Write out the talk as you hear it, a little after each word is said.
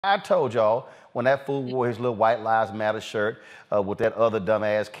I told y'all when that fool wore his little White Lives Matter shirt with that other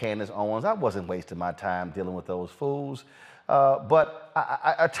dumbass Candace Owens, I wasn't wasting my time dealing with those fools. But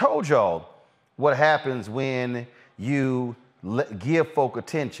I told y'all what happens when you give folk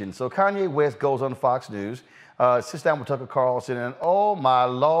attention. So Kanye West goes on Fox News, sits down with Tucker Carlson, and oh my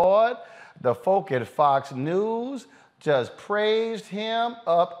Lord, the folk at Fox News just praised him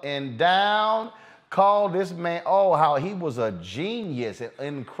up and down. Called this man, oh, how he was a genius and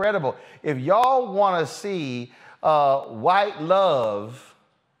incredible. If y'all want to see white love,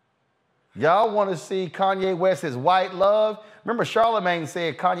 y'all want to see Kanye West's white love. Remember, Charlemagne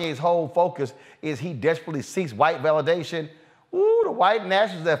said Kanye's whole focus is he desperately seeks white validation. Ooh, the white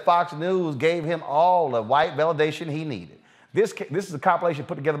nationalists at Fox News gave him all the white validation he needed. This is a compilation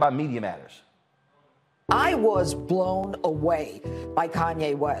put together by Media Matters. I was blown away by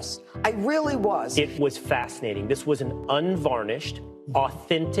Kanye West. I really was. It was fascinating. This was an unvarnished,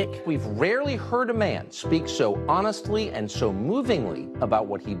 authentic. We've rarely heard a man speak so honestly and so movingly about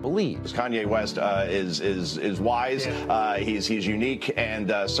what he believes. Kanye West is wise, he's unique, and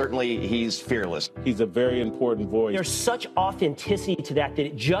certainly he's fearless. He's a very important voice. There's such authenticity to that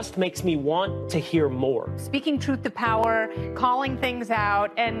it just makes me want to hear more. Speaking truth to power, calling things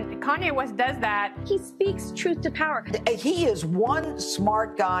out, and Kanye West does that. He speaks truth to power. He is one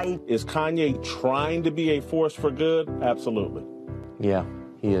smart guy. Is Kanye trying to be a force for good? Absolutely. Yeah,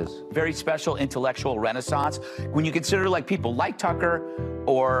 he is. Very special intellectual renaissance. When you consider like people like Tucker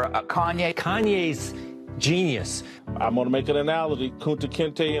or Kanye. Kanye's genius. I'm going to make an analogy. Kunta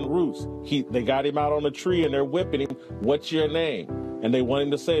Kinte and Roos. They got him out on a tree and they're whipping him. What's your name? And they want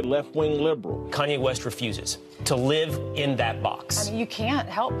him to say left-wing liberal. Kanye West refuses to live in that box. I mean, you can't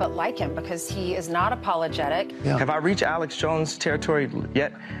help but like him because he is not apologetic. Yeah. Have I reached Alex Jones territory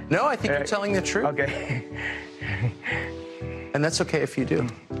yet? No, I think you're telling the truth. Okay. And that's okay if you do.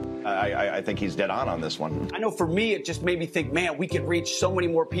 I think he's dead on this one. I know for me, it just made me think, man, we could reach so many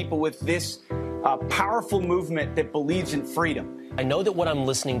more people with this powerful movement that believes in freedom. I know that what I'm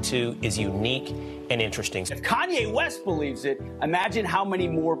listening to is unique and interesting. If Kanye West believes it, imagine how many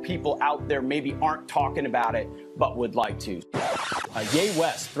more people out there maybe aren't talking about it, but would like to. Ye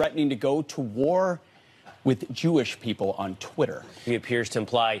West threatening to go to war with Jewish people on Twitter. He appears to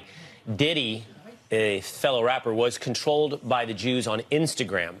imply Diddy, a fellow rapper, was controlled by the Jews on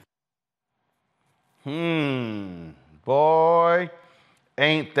Instagram. Boy,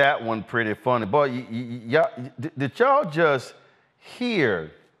 ain't that one pretty funny. Boy, did y'all just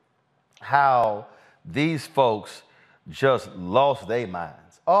hear how these folks just lost their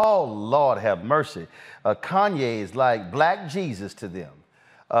minds? Oh, Lord have mercy. Kanye is like black Jesus to them.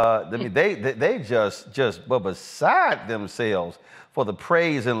 I mean, they just were beside themselves for the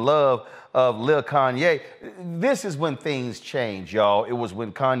praise and love of Lil Kanye. This is when things change, y'all. It was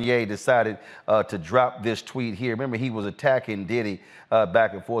when Kanye decided to drop this tweet here. Remember, he was attacking Diddy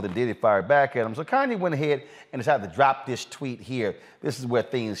back and forth, and Diddy fired back at him. So Kanye went ahead and decided to drop this tweet here. This is where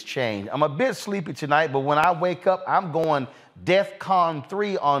things change. I'm a bit sleepy tonight, but when I wake up, I'm going DEFCON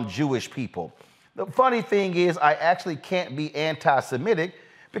 3 on Jewish people. The funny thing is, I actually can't be anti-Semitic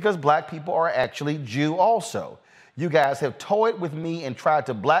because black people are actually Jew also. You guys have toyed with me and tried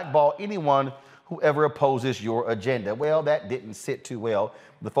to blackball anyone who ever opposes your agenda. Well, that didn't sit too well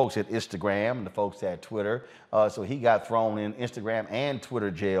with the folks at Instagram and the folks at Twitter. So he got thrown in Instagram and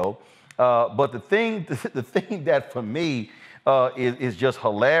Twitter jail. But the thing that for me is just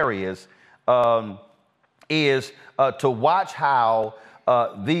hilarious is to watch how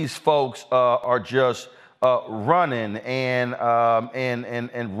these folks are just running and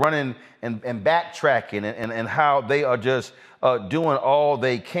running and backtracking and how they are just doing all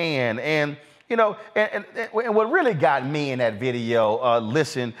they can. And, you know, and what really got me in that video,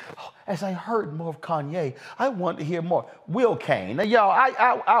 listen, as I heard more of Kanye, I wanted to hear more. Will Cain. Now, y'all,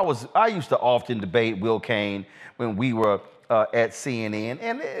 I used to often debate Will Cain when we were at CNN.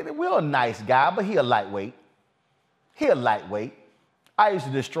 And Will a nice guy, but he a lightweight. He a lightweight. I used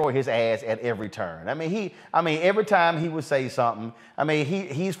to destroy his ass at every turn. I mean, every time he would say something, I mean,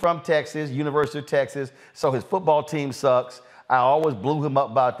 he's from Texas, University of Texas, so his football team sucks. I always blew him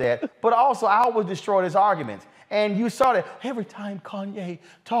up about that. But also, I always destroyed his arguments. And you saw that every time Kanye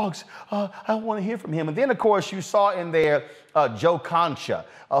talks, I want to hear from him. And then, of course, you saw in there Joe Concha,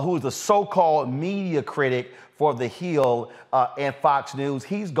 who is the so-called media critic for The Hill and Fox News.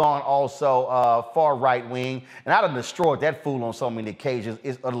 He's gone also far right-wing. And I done destroyed that fool on so many occasions.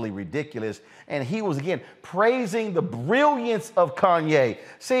 It's utterly ridiculous. And he was, again, praising the brilliance of Kanye.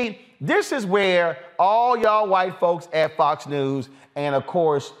 See, this is where all y'all white folks at Fox News and, of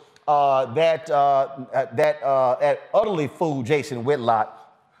course, that utterly fool Jason Whitlock,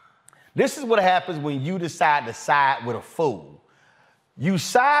 This is what happens when you decide to side with a fool. You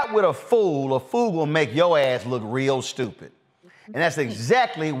side with a fool gonna make your ass look real stupid. And that's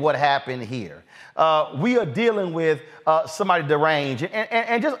exactly what happened here. We are dealing with somebody deranged.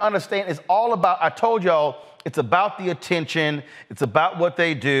 And just understand, it's all about, I told y'all, it's about the attention. It's about what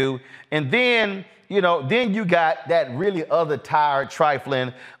they do. And then, then you got that really other tired,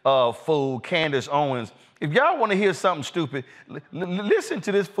 trifling fool, Candace Owens. If y'all want to hear something stupid, listen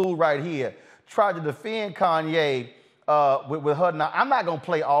to this fool right here. Tried to defend Kanye with her. Now, I'm not going to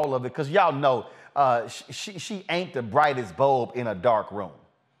play all of it because y'all know she ain't the brightest bulb in a dark room.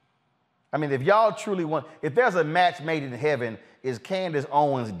 I mean, if y'all truly want, if there's a match made in heaven, is Candace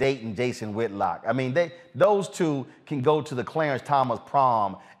Owens dating Jason Whitlock. I mean, those two can go to the Clarence Thomas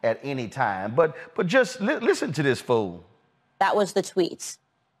prom at any time. But just listen to this fool. That was the tweet.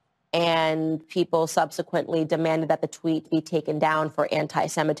 And people subsequently demanded that the tweet be taken down for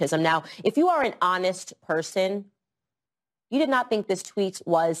anti-Semitism. Now, if you are an honest person, you did not think this tweet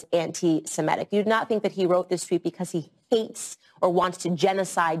was anti-Semitic. You did not think that he wrote this tweet because he hates or wants to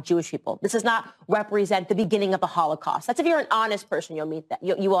genocide Jewish people. This does not represent the beginning of the Holocaust. That's if you're an honest person, you'll admit that.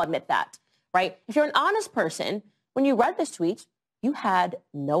 You will admit that, right? If you're an honest person, when you read this tweet, you had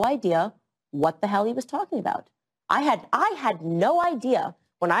no idea what the hell he was talking about. I had no idea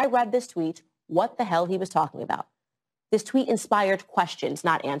when I read this tweet what the hell he was talking about. This tweet inspired questions,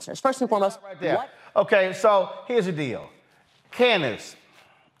 not answers. First and foremost, right there. Okay, so here's the deal. Candace,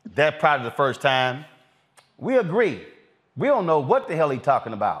 that's probably the first time. We agree. We don't know what the hell he's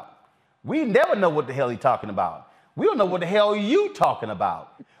talking about. We never know what the hell he's talking about. We don't know what the hell you talking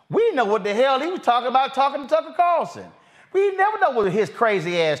about. We know what the hell he was talking about talking to Tucker Carlson. We never know what his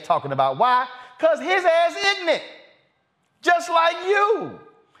crazy ass talking about. Why? Because his ass ignorant. Just like you.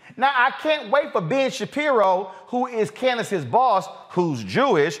 Now, I can't wait for Ben Shapiro, who is Candace's boss, who's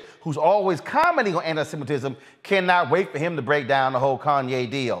Jewish, who's always commenting on anti-Semitism, cannot wait for him to break down the whole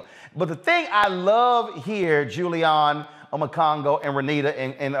Kanye deal. But the thing I love here, Julian, Omakongo, and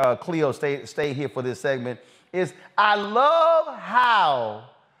Renita, and Cleo stay here for this segment, is I love how,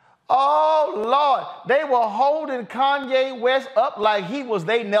 oh, Lord, they were holding Kanye West up like he was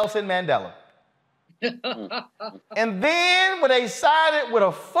they Nelson Mandela. And then when they sided with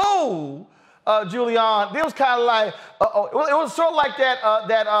a fool, Julian, it was kind of like, it was sort of like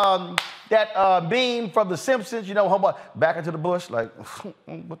that beam from The Simpsons, you know, back into the bush, like,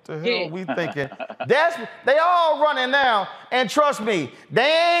 what the hell are we thinking? They all running now, and trust me,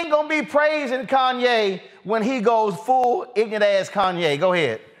 they ain't gonna be praising Kanye when he goes full ignorant ass Kanye. Go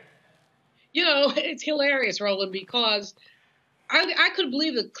ahead. You know, it's hilarious, Roland, because I couldn't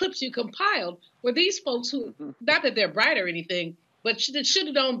believe the clips you compiled were these folks who, not that they're bright or anything, but should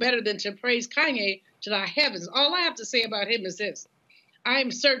have known better than to praise Kanye to the heavens. All I have to say about him is this. I am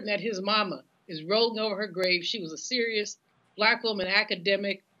certain that his mama is rolling over her grave. She was a serious black woman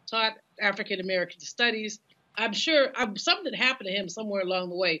academic, taught African-American studies. I'm sure something happened to him somewhere along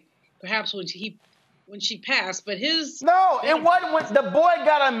the way, perhaps when she passed, but his... No, it wasn't when the boy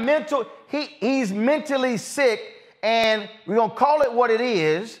got a mental... He's mentally sick, and we're going to call it what it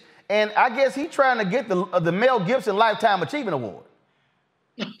is, and I guess he's trying to get the Mel Gibson Lifetime Achievement Award.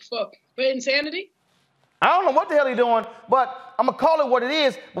 For insanity? I don't know what the hell he's doing, but I'm going to call it what it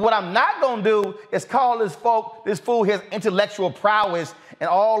is. But what I'm not going to do is call this fool his intellectual prowess and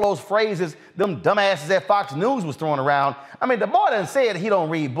all those phrases them dumbasses at Fox News was throwing around. I mean, the boy done said he don't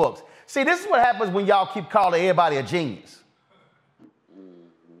read books. See, this is what happens when y'all keep calling everybody a genius.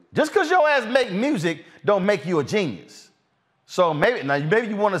 Just because your ass make music don't make you a genius. So maybe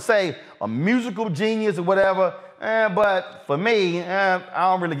you want to say a musical genius or whatever, but for me, I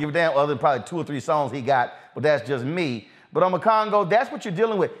don't really give a damn other than probably 2 or 3 songs he got, but that's just me. But on Congo, that's what you're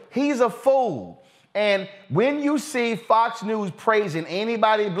dealing with. He's a fool. And when you see Fox News praising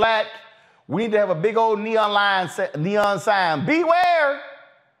anybody black, we need to have a big old neon sign. Beware,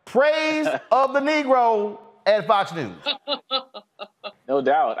 praise of the Negro at Fox News. No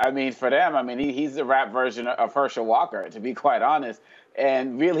doubt. I mean, for them, I mean, he's the rap version of Herschel Walker, to be quite honest.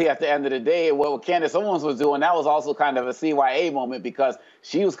 And really, at the end of the day, what Candace Owens was doing, that was also kind of a CYA moment because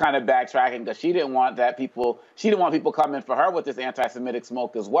she was kind of backtracking because she didn't want people coming for her with this anti-Semitic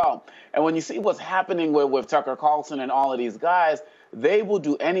smoke as well. And when you see what's happening with Tucker Carlson and all of these guys, they will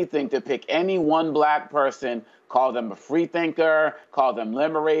do anything to pick any one black person, call them a free thinker, call them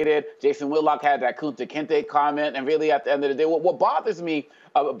liberated. Jason Whitlock had that Kunta Kinte comment. And really, at the end of the day, what bothers me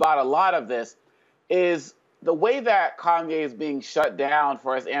about a lot of this is the way that Kanye is being shut down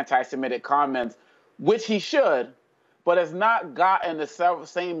for his anti-Semitic comments, which he should, but has not gotten the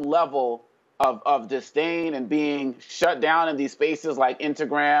same level of disdain and being shut down in these spaces like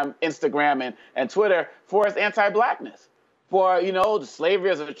Instagram and Twitter for his anti-blackness, for, you know, the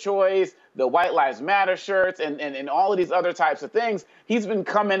slavery as a choice, the White Lives Matter shirts, and all of these other types of things. He's been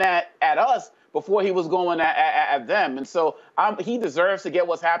coming at us before he was going at them. And so he deserves to get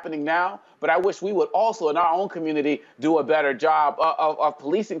what's happening now, but I wish we would also in our own community do a better job of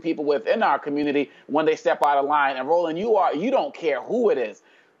policing people within our community when they step out of line. And Roland, you don't care who it is.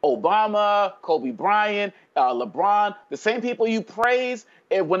 Obama, Kobe Bryant, LeBron, the same people you praise,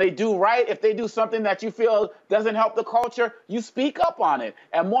 when they do right, if they do something that you feel doesn't help the culture, you speak up on it.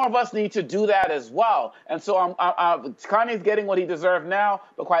 And more of us need to do that as well. And so Kanye's getting what he deserves now,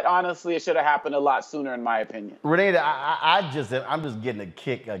 but quite honestly, it should have happened a lot sooner, in my opinion. Renee, I'm just getting a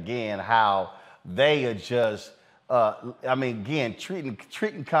kick again how they are just, I mean, again, treating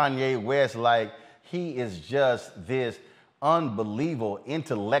Kanye West like he is just this unbelievable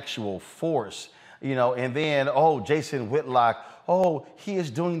intellectual force, you know, and then, oh, Jason Whitlock, oh, he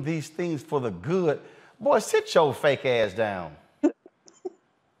is doing these things for the good. Boy, sit your fake ass down.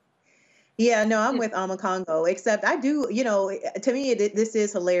 Yeah, no, I'm with Congo, except I do, you know, to me, this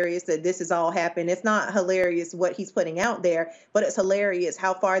is hilarious that this has all happened. It's not hilarious what he's putting out there, but it's hilarious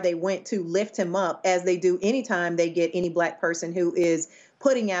how far they went to lift him up, as they do anytime they get any black person who is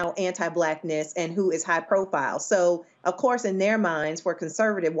putting out anti-blackness and who is high profile. So, of course, in their minds, for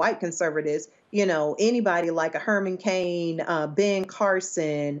white conservatives, you know, anybody like a Herman Cain, Ben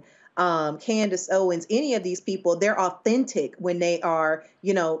Carson, Candace Owens, any of these people, they're authentic when they are,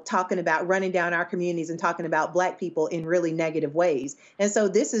 you know, talking about running down our communities and talking about black people in really negative ways. And so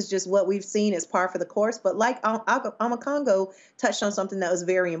this is just what we've seen as par for the course. But like Congo touched on something that was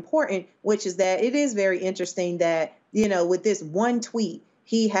very important, which is that it is very interesting that, you know, with this one tweet,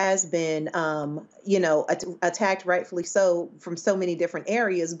 he has been, you know, attacked, rightfully so, from so many different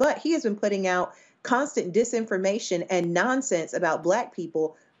areas. But he has been putting out constant disinformation and nonsense about black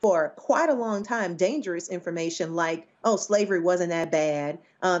people for quite a long time. Dangerous information like, oh, slavery wasn't that bad,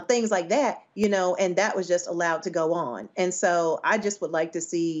 things like that, you know, and that was just allowed to go on. And so I just would like to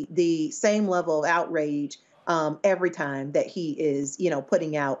see the same level of outrage every time that he is, you know,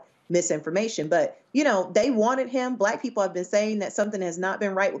 putting out misinformation. But, you know, they wanted him. Black people have been saying that something has not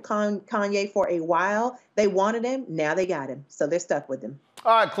been right with Kanye for a while. They wanted him. Now they got him. So they're stuck with him.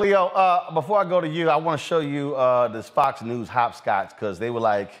 All right, Cleo, before I go to you, I want to show you this Fox News hopscotch, because they were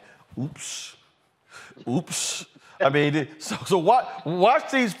like, oops. I mean, so watch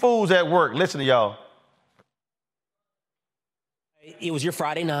these fools at work. Listen to y'all. It was your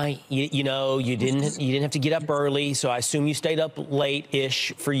Friday night. You know, you didn't have to get up early, so I assume you stayed up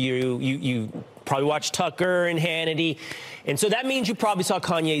late-ish for you. You probably watched Tucker and Hannity, and so that means you probably saw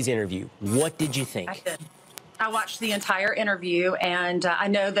Kanye's interview. What did you think? I did. I watched the entire interview, and I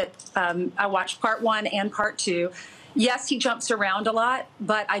know that I watched part 1 and part 2. Yes, he jumps around a lot,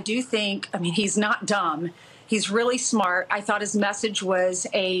 but I do think, I mean, he's not dumb. He's really smart. I thought his message was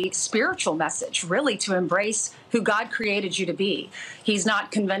a spiritual message, really, to embrace who God created you to be. He's not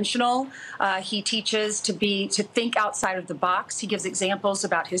conventional. He teaches to think outside of the box. He gives examples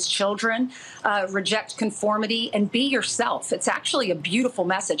about his children, reject conformity, and be yourself. It's actually a beautiful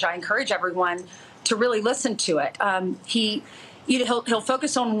message. I encourage everyone to really listen to it. He'll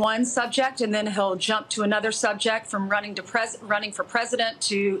focus on one subject, and then he'll jump to another subject, from running for president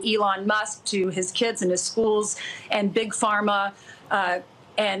to Elon Musk to his kids and his schools and big pharma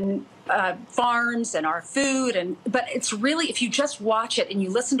and farms and our food. But it's really, if you just watch it and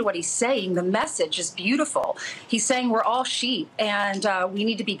you listen to what he's saying, the message is beautiful. He's saying we're all sheep, and we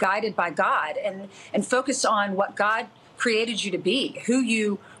need to be guided by God and focus on what God created you to be, who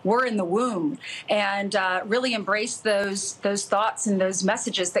you were in the womb, and really embrace those thoughts and those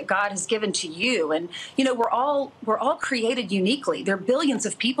messages that God has given to you. And you know, we're all created uniquely. There are billions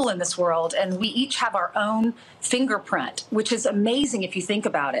of people in this world, and we each have our own fingerprint, which is amazing if you think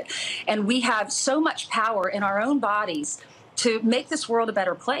about it. And we have so much power in our own bodies to make this world a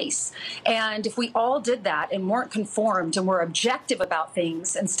better place. And if we all did that and weren't conformed and were objective about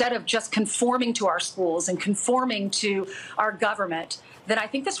things, instead of just conforming to our schools and conforming to our government, then I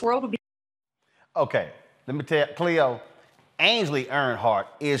think this world would be. Okay, let me tell you, Cleo, Ainsley Earnhardt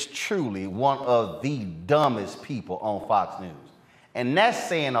is truly one of the dumbest people on Fox News. And that's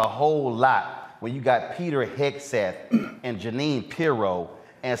saying a whole lot when you got Peter Hegseth and Janine Pirro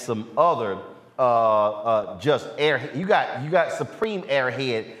and some other just airhead. You got supreme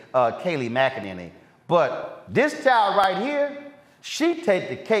airhead Kayleigh McEnany. But this child right here, she take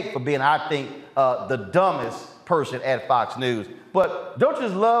the cake for being, I think, the dumbest person at Fox News. But don't you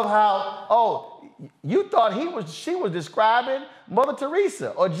just love how, oh, you thought she was describing Mother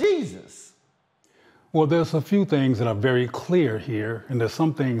Teresa or Jesus. Well, there's a few things that are very clear here, and there's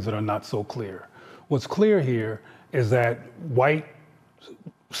some things that are not so clear. What's clear here is that white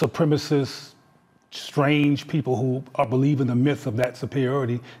supremacists, strange people who believe in the myth of that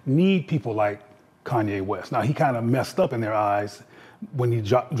superiority need people like Kanye West. Now, he kind of messed up in their eyes when he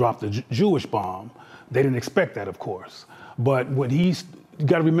dropped the Jewish bomb. They didn't expect that, of course. But what you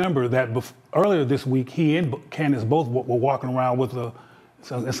got to remember that earlier this week, he and Candace both were walking around with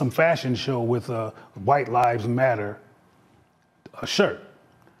some fashion show with a White Lives Matter shirt.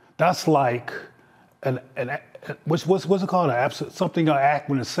 That's like what's it called? Something an act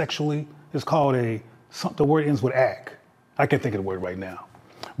when it's sexually. It's called the word ends with act. I can't think of the word right now.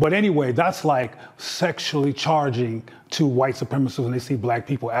 But anyway, that's like sexually charging to white supremacists when they see black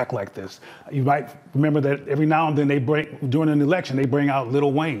people act like this. You might remember that every now and then during an election, they bring out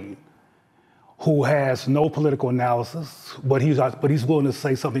Lil Wayne, who has no political analysis, but he's willing to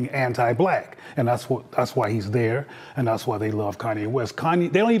say something anti-black, and that's why he's there, and that's why they love Kanye West. They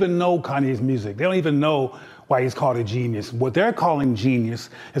don't even know Kanye's music. They don't even know why he's called a genius. What they're calling genius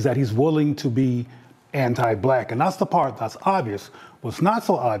is that he's willing to be anti-black, and that's the part that's obvious. What's not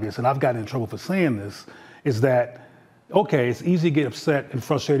so obvious, and I've gotten in trouble for saying this, is that, okay, it's easy to get upset and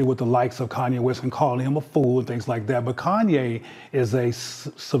frustrated with the likes of Kanye West and calling him a fool and things like that, but Kanye is a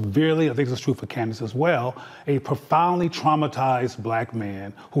severely, I think this is true for Candace as well, a profoundly traumatized black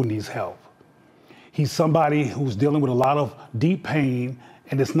man who needs help. He's somebody who's dealing with a lot of deep pain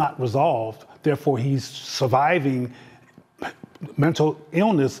and it's not resolved, therefore he's surviving mental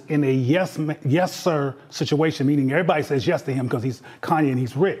illness in a yes sir situation, meaning everybody says yes to him because he's Kanye and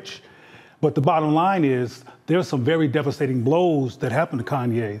he's rich. But the bottom line is there's some very devastating blows that happened to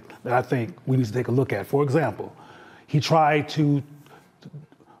Kanye that I think we need to take a look at. For example, he tried to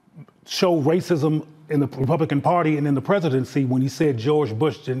show racism in the Republican Party and in the presidency when he said George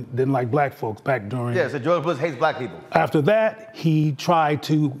Bush didn't like black folks back during... Yeah, so George Bush hates black people. After that, he tried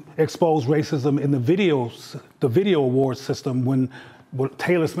to expose racism in the video awards system when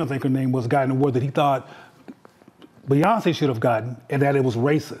Taylor Smith, I think her name was, got an award that he thought Beyonce should have gotten, and that it was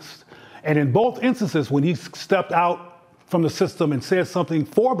racist. And in both instances, when he stepped out from the system and said something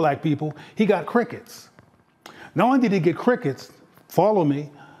for black people, he got crickets. Not only did he get crickets, follow me,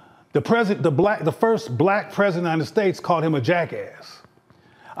 the first black president of the United States called him a jackass.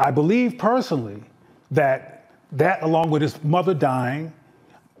 I believe personally that along with his mother dying,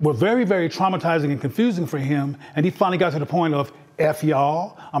 were very, very traumatizing and confusing for him. And he finally got to the point of, F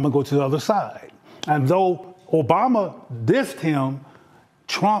y'all, I'm gonna go to the other side. And though Obama dissed him,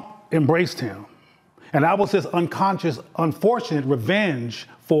 Trump embraced him. And that was his unconscious, unfortunate revenge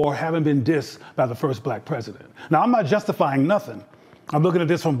for having been dissed by the first black president. Now, I'm not justifying nothing. I'm looking at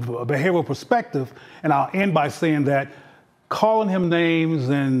this from a behavioral perspective, and I'll end by saying that calling him names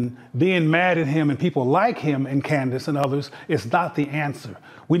and being mad at him and people like him and Candace and others is not the answer.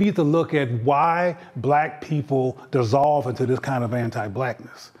 We need to look at why black people dissolve into this kind of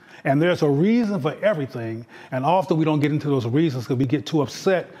anti-blackness. And there's a reason for everything, and often we don't get into those reasons because we get too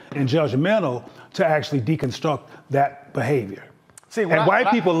upset and judgmental to actually deconstruct that behavior. See, and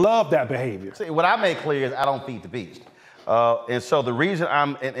white people love that behavior. See, what I make clear is I don't feed the beast. And so the reason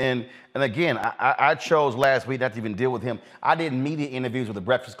and again, I chose last week not to even deal with him. I did media interviews with the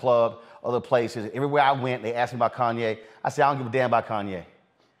Breakfast Club, other places. Everywhere I went, they asked me about Kanye. I said, I don't give a damn about Kanye.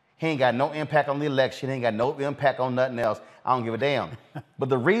 He ain't got no impact on the election. He ain't got no impact on nothing else. I don't give a damn. But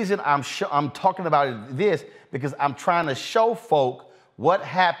the reason I'm talking about it this, because I'm trying to show folk what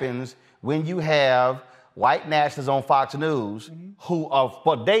happens when you have white nationalists on Fox News who are,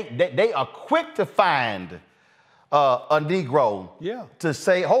 but they are quick to find a Negro to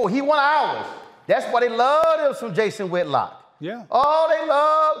say, oh, he won ours. That's why they love him from Jason Whitlock. Yeah. Oh, they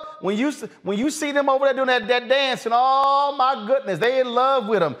love, when you see them over there doing that dance, and oh my goodness, they in love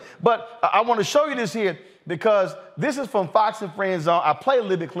with him. But I want to show you this here because this is from Fox and Friends Zone. I played a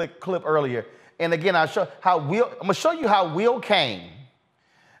little bit clip earlier. And again, I'm going to show you how Will Kane,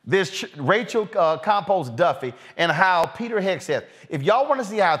 this Rachel Compost Duffy, and how Peter Hegseth, if y'all want to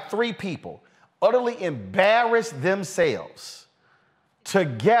see how three people utterly embarrass themselves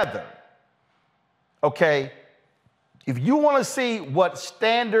together, okay? If you want to see what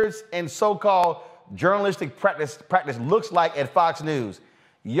standards and so-called journalistic practice looks like at Fox News,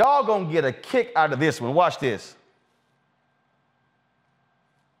 y'all gonna get a kick out of this one. Watch this.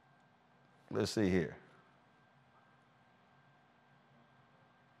 Let's see here.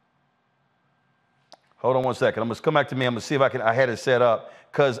 Hold on one second. I'm gonna come back to me. I'm gonna see if I had it set up.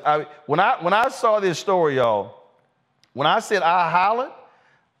 Because when I saw this story, y'all, when I said I hollered,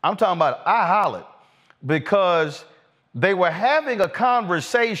 I'm talking about I hollered because they were having a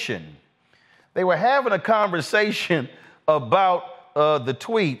conversation They were having a conversation about the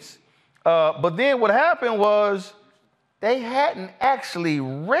tweets. But then what happened was they hadn't actually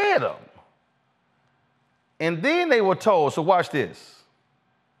read them. And then they were told, so watch this.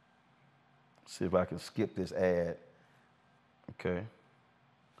 Let's see if I can skip this ad. Okay.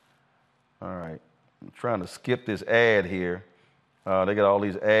 All right. I'm trying to skip this ad here. They got all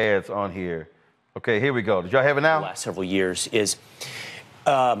these ads on here. Okay, here we go. Did y'all have it now? The last several years is,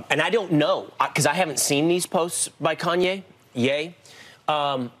 and I don't know, because I haven't seen these posts by Kanye.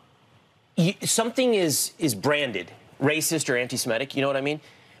 Something is branded racist or anti-Semitic, you know what I mean?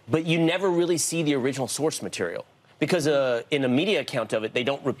 But you never really see the original source material because in a media account of it, they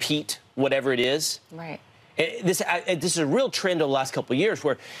don't repeat whatever it is. Right. This is a real trend over the last couple of years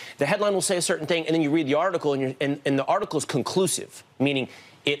where the headline will say a certain thing and then you read the article and the article is conclusive, meaning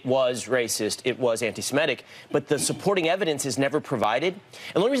it was racist, it was anti-Semitic, but the supporting evidence is never provided.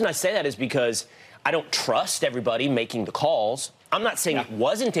 And the only reason I say that is because I don't trust everybody making the calls. I'm not saying it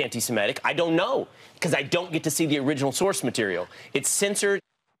wasn't anti-Semitic. I don't know because I don't get to see the original source material. It's censored.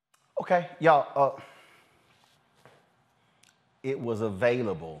 Okay, y'all, it was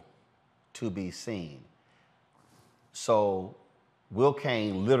available to be seen. So Will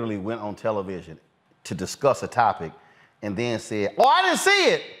Cain literally went on television to discuss a topic and then said, oh, I didn't see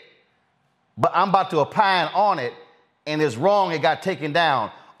it, but I'm about to opine on it, and it's wrong, it got taken down,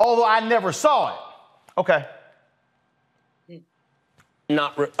 although I never saw it. Okay.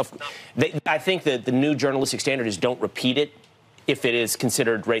 I think that the new journalistic standard is don't repeat it if it is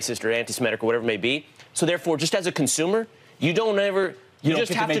considered racist or anti-Semitic or whatever it may be. So therefore, just as a consumer, you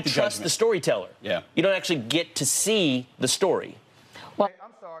just have to trust the storyteller. Yeah. You don't actually get to see the story. Well, okay,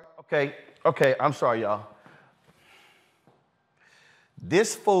 I'm sorry. Okay, I'm sorry, y'all.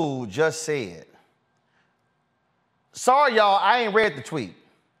 This fool just said, sorry, y'all, I ain't read the tweet,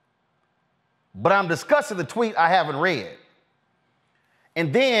 but I'm discussing the tweet I haven't read.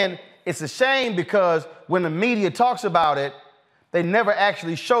 And then it's a shame because when the media talks about it, they never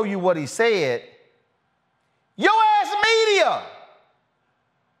actually show you what he said. Your ass media!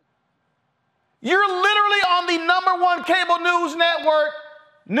 You're literally on the #1 cable news network,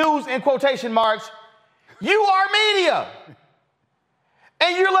 news in quotation marks. You are media.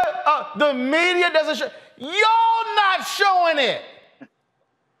 And you're like, the media doesn't show. Y'all not showing it.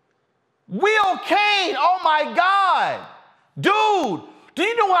 Will Cain, oh my God. Dude, do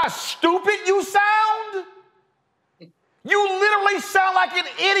you know how stupid you sound? You literally sound like an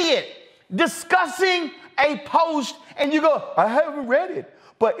idiot discussing a post and you go, I haven't read it.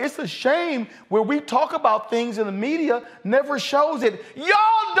 But it's a shame where we talk about things and the media never shows it.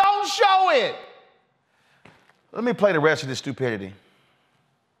 Y'all don't show it. Let me play the rest of this stupidity.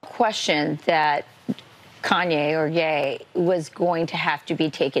 Question that Kanye or Ye was going to have to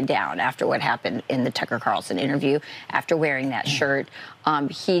be taken down after what happened in the Tucker Carlson interview, after wearing that shirt.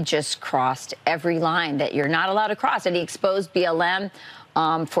 He just crossed every line that you're not allowed to cross, and he exposed BLM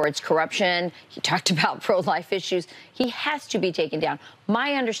for its corruption. He talked about pro-life issues. He has to be taken down.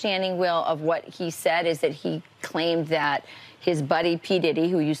 My understanding, Will, of what he said is that he claimed that his buddy P. Diddy,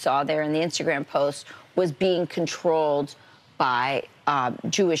 who you saw there in the Instagram post, was being controlled by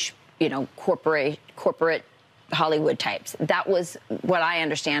Jewish, corporate Hollywood types. That was what I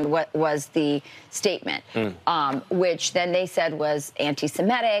understand what was the statement, which then they said was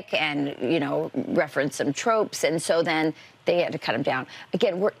anti-Semitic and, referenced some tropes. And so then they had to cut him down.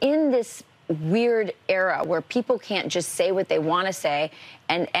 Again, we're in this weird era where people can't just say what they want to say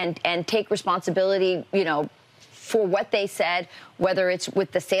and take responsibility, for what they said, whether it's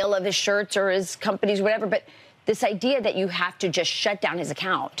with the sale of his shirts or his companies, whatever. But this idea that you have to just shut down his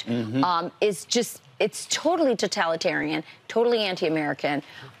account is just, it's totally totalitarian, totally anti-American.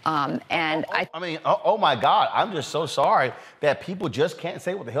 Oh my God, I'm just so sorry that people just can't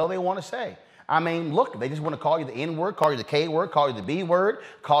say what the hell they want to say. I mean, look, they just want to call you the N word, call you the K word, call you the B word,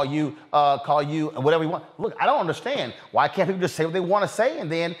 call you whatever you want. Look, I don't understand. Why can't people just say what they want to say and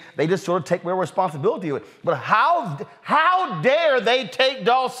then they just sort of take real responsibility of it? But how dare they take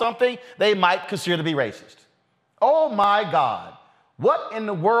down something they might consider to be racist? Oh my God. What in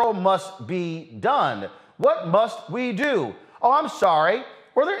the world must be done? What must we do? Oh, I'm sorry.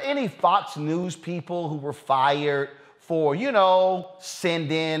 Were there any Fox News people who were fired for,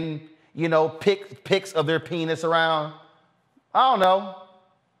 sending, pics of their penis around? I don't know.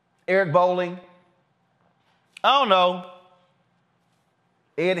 Eric Bolling? I don't know.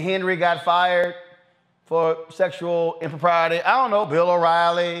 Ed Henry got fired for sexual impropriety. I don't know. Bill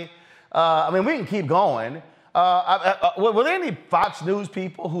O'Reilly. We can keep going. Were there any Fox News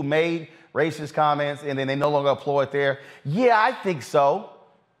people who made racist comments and then they no longer employed there? Yeah, I think so.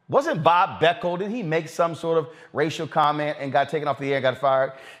 Wasn't Bob Beckel, did he make some sort of racial comment and got taken off the air and got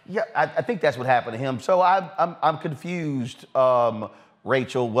fired? Yeah, I think that's what happened to him. So I'm confused,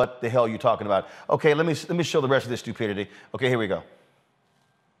 Rachel, what the hell you're talking about. Okay, let me show the rest of this stupidity. Okay, here we go.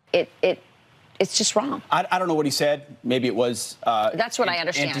 It's just wrong. I don't know what he said. Maybe it was that's what I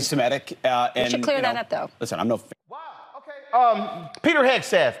understand. Anti-Semitic. You should clear that up, though. Listen, I'm no. Peter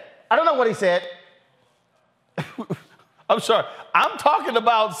Hegseth, I don't know what he said. I'm sorry. I'm talking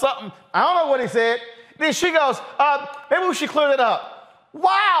about something. I don't know what he said. Then she goes, maybe we should clear that up.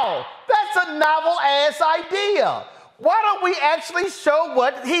 Wow, that's a novel ass idea. Why don't we actually show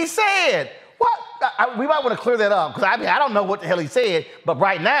what he said? What? We might want to clear that up because I don't know what the hell he said. But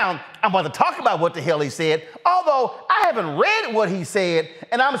right now, I'm about to talk about what the hell he said. Although I haven't read what he said,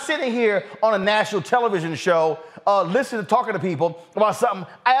 and I'm sitting here on a national television show, listening, talking to people about something.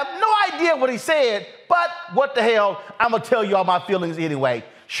 I have no idea what he said, but what the hell? I'm gonna tell you all my feelings anyway.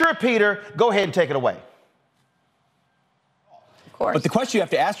 Sure, Peter, go ahead and take it away. Of course. But the question you have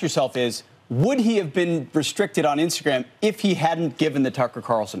to ask yourself is, would he have been restricted on Instagram if he hadn't given the Tucker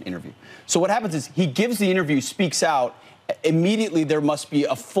Carlson interview? So what happens is he gives the interview, speaks out. Immediately, there must be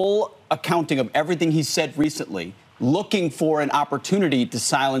a full accounting of everything he said recently, looking for an opportunity to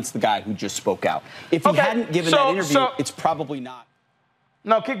silence the guy who just spoke out. If he hadn't given that interview, it's probably not.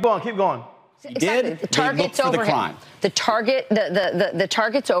 No, keep going, keep going. He did. The target's over him. crime. The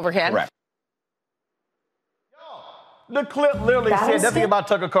target's over him. Correct. The clip literally said nothing about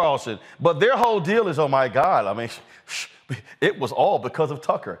Tucker Carlson, but their whole deal is, oh my God, I mean, it was all because of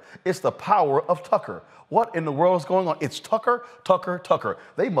Tucker. It's the power of Tucker. What in the world is going on? It's Tucker, Tucker, Tucker.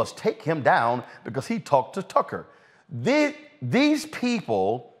 They must take him down because he talked to Tucker. These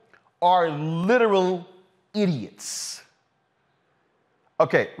people are literal idiots.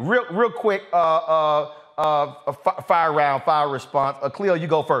 Okay, real quick, fire round, fire response. Cleo, you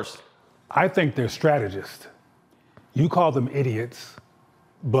go first. I think they're strategists. You call them idiots,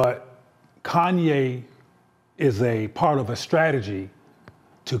 but Kanye is a part of a strategy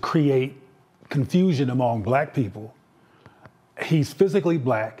to create confusion among black people. He's physically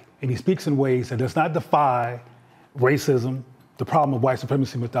black, and he speaks in ways that does not defy racism, the problem of white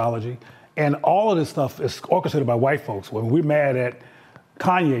supremacy mythology, and all of this stuff is orchestrated by white folks. When we're mad at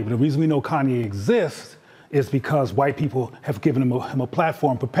Kanye, but the reason we know Kanye exists is because white people have given him a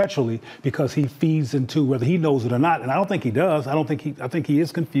platform perpetually because he feeds into, whether he knows it or not, and I don't think he does. I think he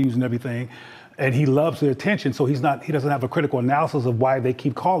is confused and everything, and he loves the attention, so he doesn't have a critical analysis of why they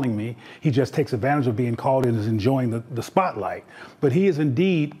keep calling me. He just takes advantage of being called and is enjoying the spotlight. But he is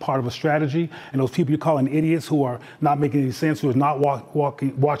indeed part of a strategy, and those people you're calling idiots who are not making any sense, who are not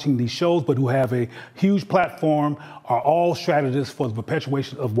watching these shows, but who have a huge platform, are all strategists for the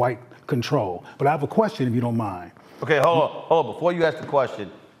perpetuation of white control. But I have a question, if you don't mind. Okay, hold on. Before you ask the question,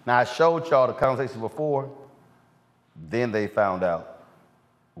 now I showed y'all the conversation before, then they found out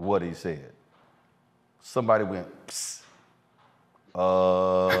what he said. Somebody went, psst.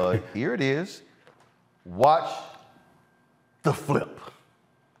 Here it is. Watch the flip.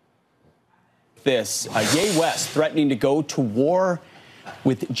 This, Kanye West threatening to go to war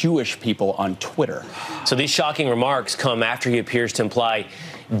with Jewish people on Twitter. So these shocking remarks come after he appears to imply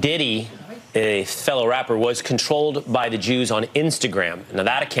Diddy, a fellow rapper, was controlled by the Jews on Instagram. Now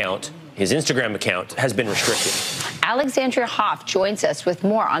that account, his Instagram account, has been restricted. Alexandria Hoff joins us with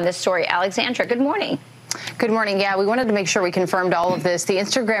more on this story. Alexandra, good morning. Good morning. Yeah, we wanted to make sure we confirmed all of this. The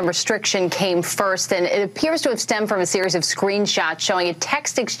Instagram restriction came first, and it appears to have stemmed from a series of screenshots showing a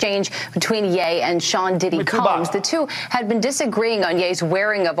text exchange between Ye and Sean Diddy Combs. The two had been disagreeing on Ye's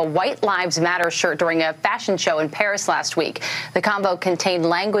wearing of a White Lives Matter shirt during a fashion show in Paris last week. The combo contained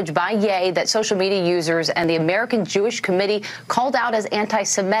language by Ye that social media users and the American Jewish Committee called out as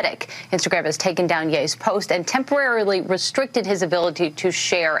anti-Semitic. Instagram has taken down Ye's post and temporarily restricted his ability to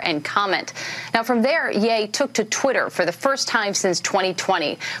share and comment. Now, from there, Ye took to Twitter for the first time since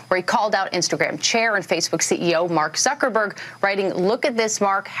 2020, where he called out Instagram chair and Facebook CEO Mark Zuckerberg, writing, "Look at this,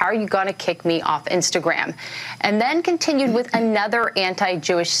 Mark. How are you going to kick me off Instagram?" And then continued with another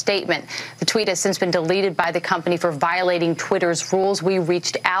anti-Jewish statement. The tweet has since been deleted by the company for violating Twitter's rules. We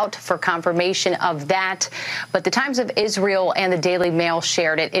reached out for confirmation of that, but the Times of Israel and the Daily Mail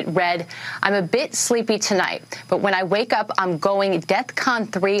shared it. It read, "I'm a bit sleepy tonight, but when I wake up, I'm going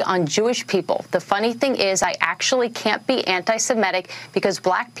DEFCON 3 on Jewish people. The funny thing is I actually can't be anti-Semitic because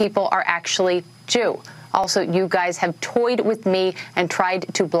black people are actually Jew. Also, you guys have toyed with me and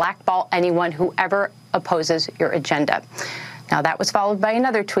tried to blackball anyone who ever opposes your agenda." Now, that was followed by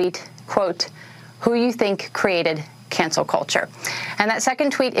another tweet, quote, "Who you think created cancel culture. And that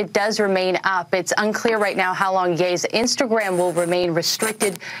second tweet, it does remain up. It's unclear right now how long Ye's Instagram will remain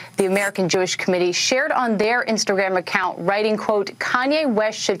restricted. The American Jewish Committee shared on their Instagram account, writing, quote, Kanye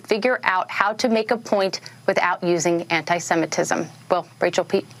West should figure out how to make a point without using anti-Semitism. Well, Rachel,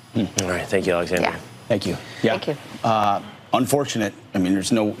 Pete. All right. Thank you, Alexandria. Yeah. Thank you. Yeah. Thank you. Unfortunate. I mean,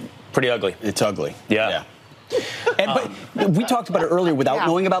 there's no... Pretty ugly. It's ugly. Yeah. And but we talked about it earlier without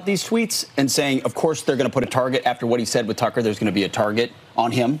knowing about these tweets and saying, of course, they're going to put a target after what he said with Tucker. There's going to be a target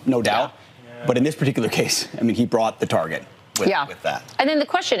on him, no doubt. Yeah. But in this particular case, I mean, he brought the target with that. And then the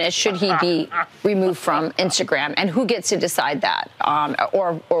question is, should he be removed from Instagram, and who gets to decide that,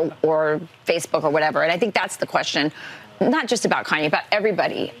 or Facebook or whatever? And I think that's the question, not just about Kanye, about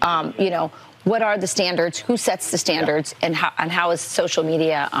everybody. You know, what are the standards? Who sets the standards? And how is social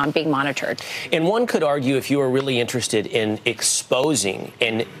media being monitored? And one could argue, if you are really interested in exposing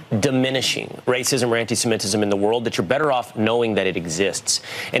and diminishing racism or anti-Semitism in the world, that you're better off knowing that it exists.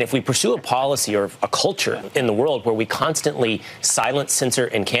 And if we pursue a policy or a culture in the world where we constantly silence, censor,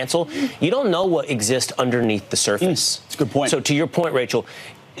 and cancel, you don't know what exists underneath the surface. That's a good point. So to your point, Rachel,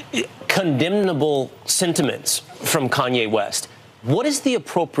 condemnable sentiments from Kanye West. What is the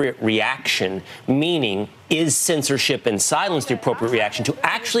appropriate reaction? Meaning, is censorship and silence the appropriate reaction to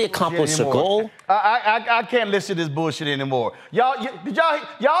actually accomplish a goal? I can't listen to this bullshit anymore. Y'all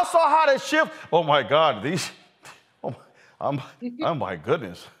saw how that shift? Oh my God, these. Oh my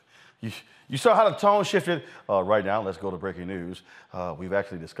goodness. You saw how the tone shifted? Right now, let's go to breaking news. We've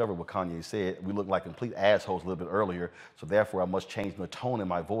actually discovered what Kanye said. We looked like complete assholes a little bit earlier, so therefore I must change the tone in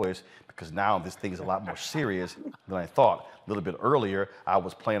my voice because now this thing is a lot more serious than I thought. A little bit earlier, I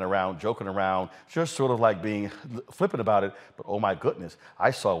was playing around, joking around, just sort of like being flippant about it, but oh my goodness,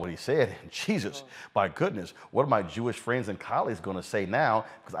 I saw what he said, and Jesus, my goodness, what are my Jewish friends and colleagues gonna say now?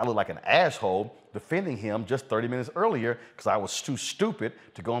 Because I look like an asshole defending him just 30 minutes earlier because I was too stupid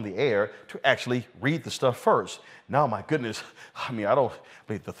to go on the air to actually read the stuff first. Now, my goodness, I mean,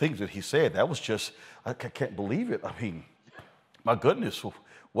 the things that he said, that was just, I can't believe it. I mean, my goodness,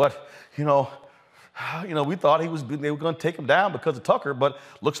 what, we thought they were going to take him down because of Tucker, but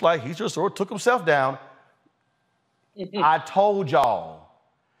looks like he just sort of took himself down. I told y'all,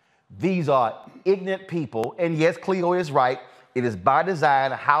 these are ignorant people, and yes, Cleo is right. It is by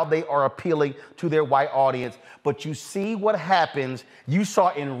design how they are appealing to their white audience. But you see what happens. You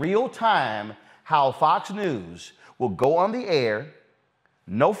saw in real time how Fox News will go on the air,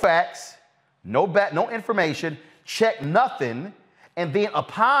 no facts, no information, check nothing, and then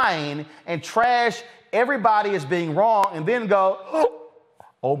opine and trash everybody as being wrong, and then go,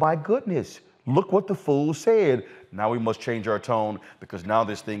 oh my goodness, look what the fool said. Now we must change our tone because now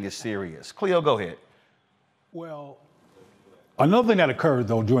this thing is serious. Cleo, go ahead. Well, another thing that occurred,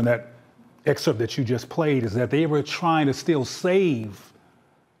 though, during that excerpt that you just played is that they were trying to still save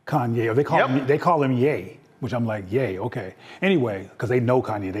Kanye, or they call him Ye, which I'm like, Ye, okay. Anyway, because they know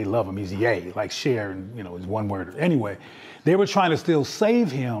Kanye, they love him. He's Ye, like Cher, and is one word. Anyway, they were trying to still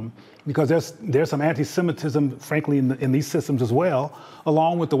save him because there's some anti-Semitism, frankly, in these systems as well,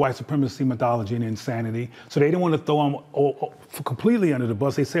 along with the white supremacy mythology and insanity. So they didn't want to throw him completely under the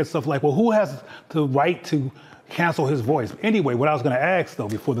bus. They said stuff like, well, who has the right to cancel his voice? Anyway, what I was going to ask, though,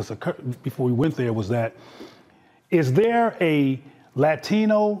 before we went there was that, is there a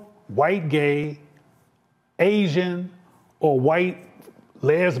Latino, white gay, Asian, or white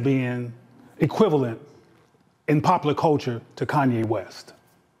lesbian equivalent in popular culture to Kanye West?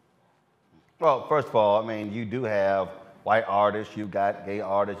 Well, first of all, I mean, you do have white artists, you've got gay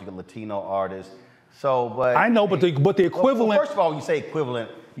artists, you got Latino artists. So, but I know, but the equivalent. Well, first of all, when you say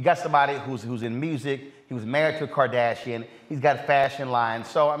equivalent, you got somebody who's in music. He was married to a Kardashian. He's got a fashion line.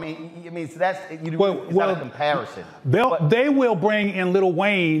 So I mean, so that's it's not a comparison. They will bring in Lil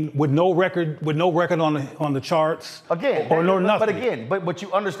Wayne with no record on the charts. Again, or nothing. But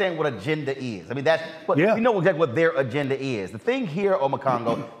you understand what agenda is. I mean, that's what you know exactly what their agenda is. The thing here,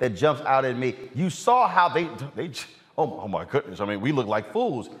 Omakongo, that jumps out at me. You saw how they oh my goodness. I mean, we look like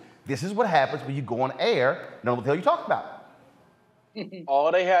fools. This is what happens when you go on air. Know what the hell you talk about.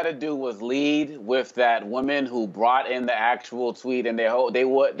 All they had to do was lead with that woman who brought in the actual tweet, and their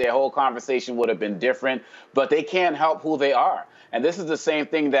whole conversation would have been different. But they can't help who they are. And this is the same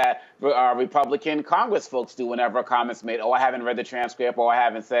thing that Republican Congress folks do whenever a comment's made. Oh, I haven't read the transcript, or I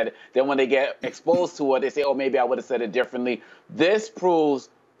haven't said it. Then when they get exposed to it, they say, oh, maybe I would have said it differently. This proves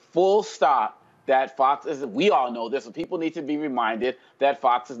full stop that Fox is, we all know this, but people need to be reminded that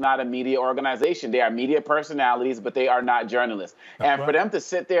Fox is not a media organization. They are media personalities, but they are not journalists. And for them to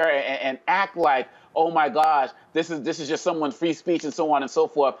sit there and act like, oh my gosh, this is just someone's free speech and so on and so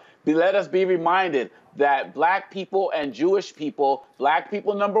forth. Let us be reminded that black people and Jewish people, black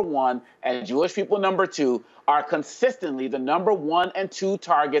people #1 and Jewish people #2, are consistently the #1 and 2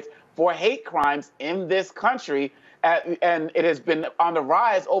 targets for hate crimes in this country. And it has been on the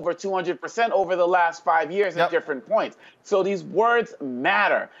rise over 200% over the last 5 years at different points. So these words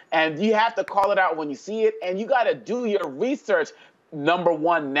matter, and you have to call it out when you see it, and you got to do your research.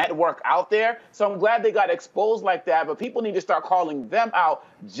 #1 network out there. So I'm glad they got exposed like that, but people need to start calling them out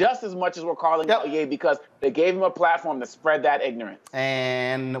just as much as we're calling out Ye, because they gave him a platform to spread that ignorance.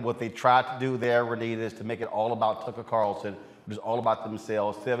 And what they tried to do there, Renita, is to make it all about Tucker Carlson, which is all about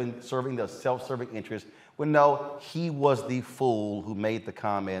themselves, serving their self-serving interests. When no, he was the fool who made the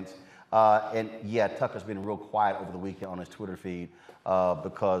comments. And yeah, Tucker's been real quiet over the weekend on his Twitter feed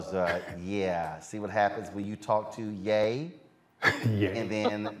because, yeah, see what happens when you talk to Ye? And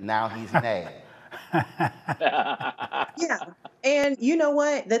then now he's Nay. Yeah. And you know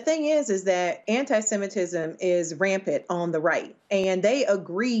what? The thing is that anti-Semitism is rampant on the right. And they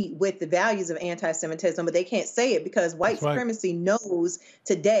agree with the values of anti-Semitism, but they can't say it because white supremacy knows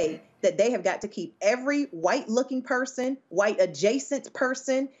today that they have got to keep every white-looking person, white-adjacent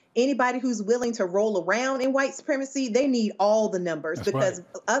person, anybody who's willing to roll around in white supremacy, they need all the numbers because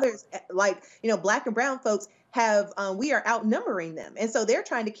others, like, black and brown folks, we are outnumbering them. And so they're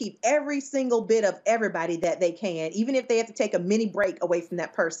trying to keep every single bit of everybody that they can, even if they have to take a mini break away from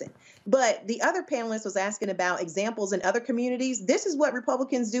that person. But the other panelist was asking about examples in other communities. This is what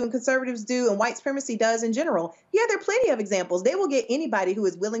Republicans do and conservatives do and white supremacy does in general. Yeah, there are plenty of examples. They will get anybody who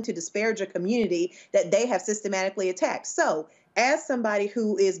is willing to disparage a community that they have systematically attacked. So as somebody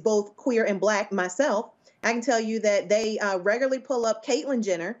who is both queer and black myself, I can tell you that they regularly pull up Caitlyn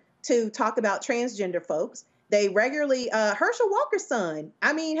Jenner to talk about transgender folks. They regularly, Herschel Walker's son.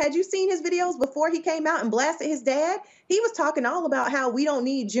 I mean, had you seen his videos before he came out and blasted his dad? He was talking all about how we don't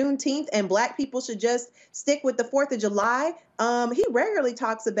need Juneteenth and black people should just stick with the 4th of July. He regularly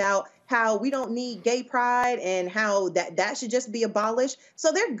talks about how we don't need gay pride and how that should just be abolished.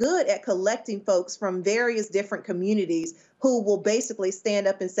 So they're good at collecting folks from various different communities who will basically stand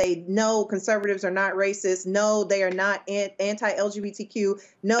up and say, no, conservatives are not racist. No, they are not anti-LGBTQ.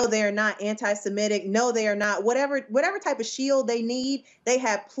 No, they are not anti-Semitic. No, they are not. Whatever type of shield they need, they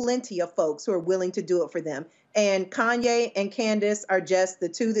have plenty of folks who are willing to do it for them. And Kanye and Candace are just the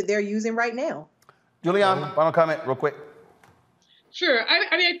two that they're using right now. Julianne, final comment real quick. Sure.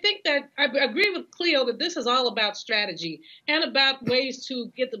 I mean, I think that I agree with Cleo that this is all about strategy and about ways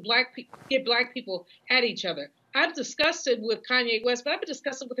to get black people at each other. I've discussed it with Kanye West, but I've been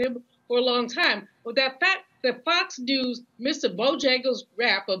discussing it with him for a long time. With that fact that Fox News missed a Bojangles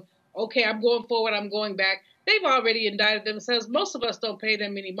rap of, okay, I'm going forward, I'm going back. They've already indicted themselves. Most of us don't pay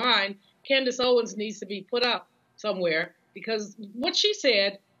them any mind. Candace Owens needs to be put up somewhere because what she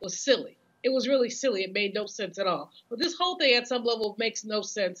said was silly. It was really silly. It made no sense at all. But this whole thing at some level makes no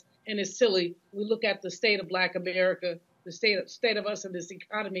sense and is silly. We look at the state of Black America, the state of us in this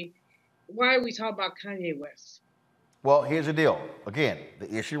economy. Why are we talking about Kanye West? Well, here's the deal. Again,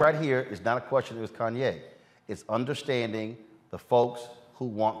 the issue right here is not a question of Kanye. It's understanding the folks who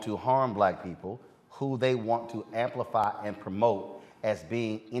want to harm black people, who they want to amplify and promote as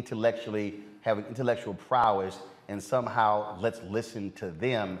being having intellectual prowess, and somehow let's listen to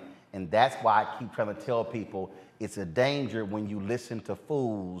them. And that's why I keep trying to tell people it's a danger when you listen to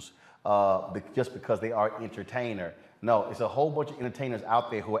fools just because they are entertainer. No, it's a whole bunch of entertainers out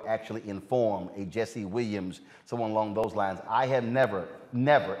there who are actually informed, a Jesse Williams, someone along those lines. I have never,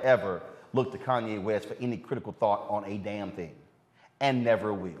 ever looked to Kanye West for any critical thought on a damn thing, and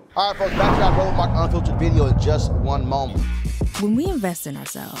never will. All right, folks, back to our Roland Martin Unfiltered video in just one moment. When we invest in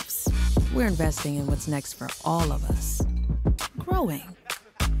ourselves, we're investing in what's next for all of us. Growing,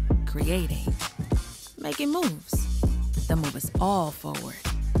 creating, making moves that move us all forward.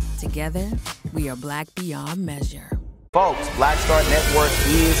 Together, we are Black beyond measure. Folks, Black Star Network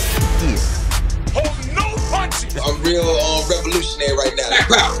is here. Hold no punches! I'm real revolutionary right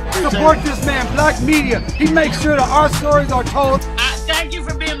now. Support this man, Black Media. He makes sure that our stories are told. Thank you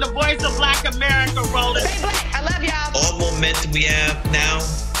for being the voice of Black America, Roland. Stay black. I love y'all. All momentum we have now,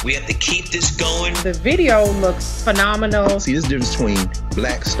 we have to keep this going. The video looks phenomenal. See, this difference between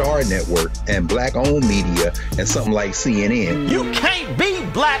Black Star Network and black-owned media and something like CNN. You can't be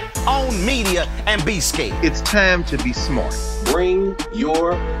black-owned media and be scared. It's time to be smart. Bring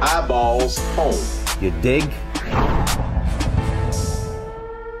your eyeballs home. You dig?